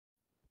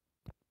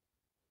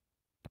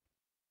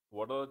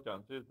what are the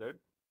chances that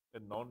a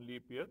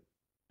non-leap year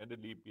and a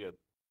leap year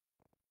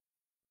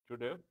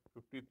should have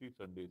 53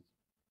 Sundays?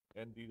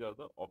 And these are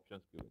the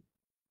options given.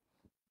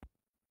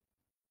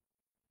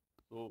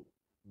 So,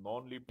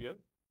 non-leap year,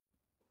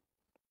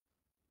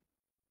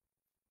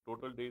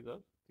 total days are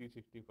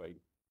 365.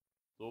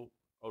 So,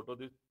 out of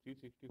this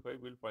 365,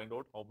 we'll find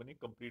out how many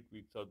complete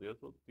weeks are there.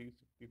 So,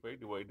 365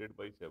 divided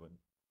by 7.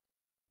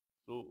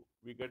 So,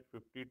 we get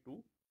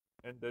 52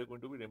 and there is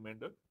going to be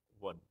remainder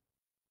 1.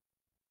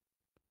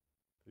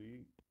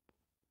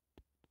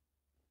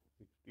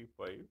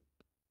 365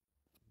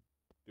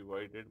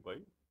 divided by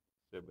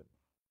 7.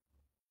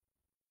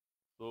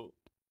 So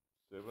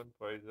 7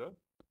 5s are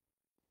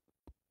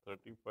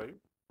 35,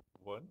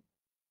 1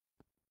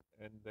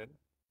 and then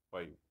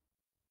 5.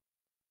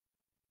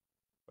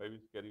 5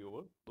 is carry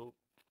over. So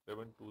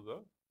 7 2s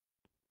are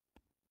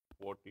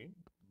 14.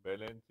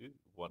 Balance is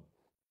 1.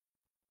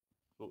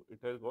 So it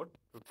has got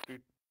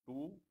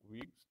 52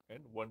 weeks and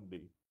 1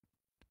 day.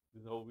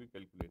 This is how we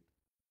calculate.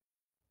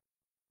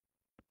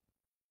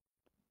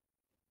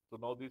 So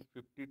now these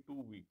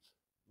 52 weeks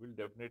will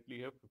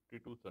definitely have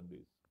 52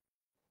 Sundays.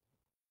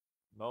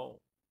 Now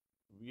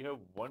we have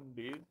 1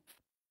 day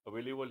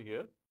available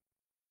here,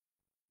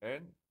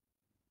 and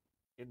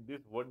in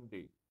this 1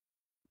 day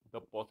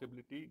the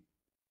possibility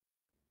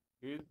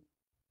is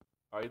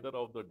either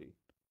of the day.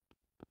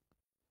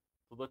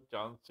 So the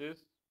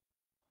chances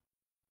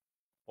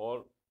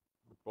or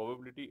the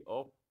probability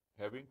of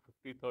having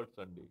 53rd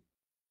Sunday,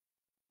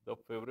 the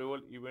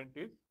favorable event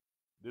is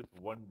this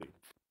 1 day.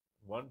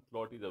 1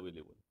 slot is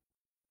available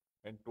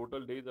and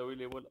total days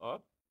available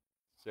are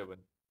 7.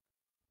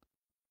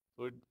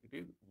 So it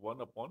is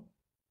 1 upon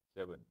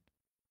 7.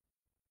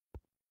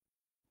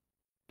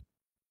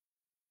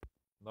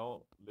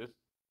 Now let's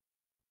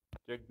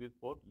check this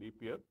for leap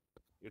year.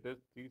 It has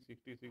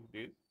 366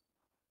 days.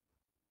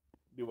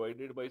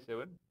 Divided by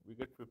 7, we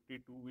get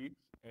 52 weeks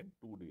and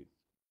 2 days.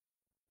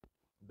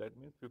 That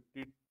means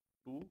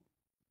 52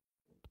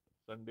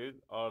 Sundays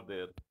are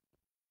there.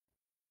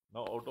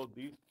 Now out of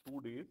these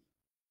 2 days,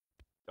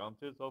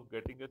 chances of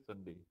getting a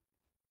Sunday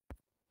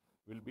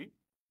will be,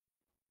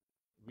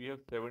 we have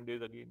 7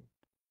 days again.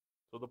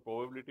 So the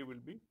probability will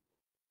be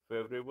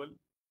favorable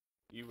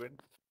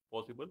events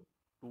possible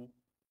 2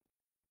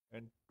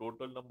 and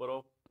total number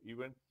of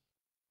events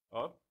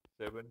are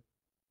 7.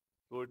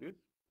 So it is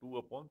 2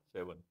 upon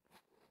 7.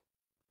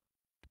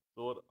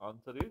 So our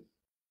answer is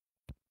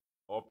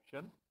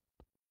option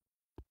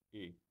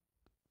A.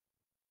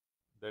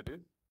 That is,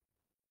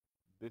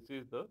 this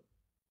is the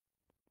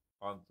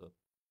answer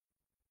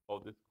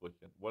of this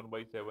question. 1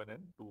 by 7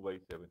 and 2 by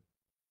 7.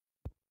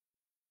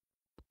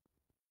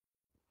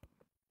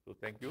 So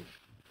thank you.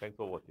 Thanks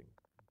for watching.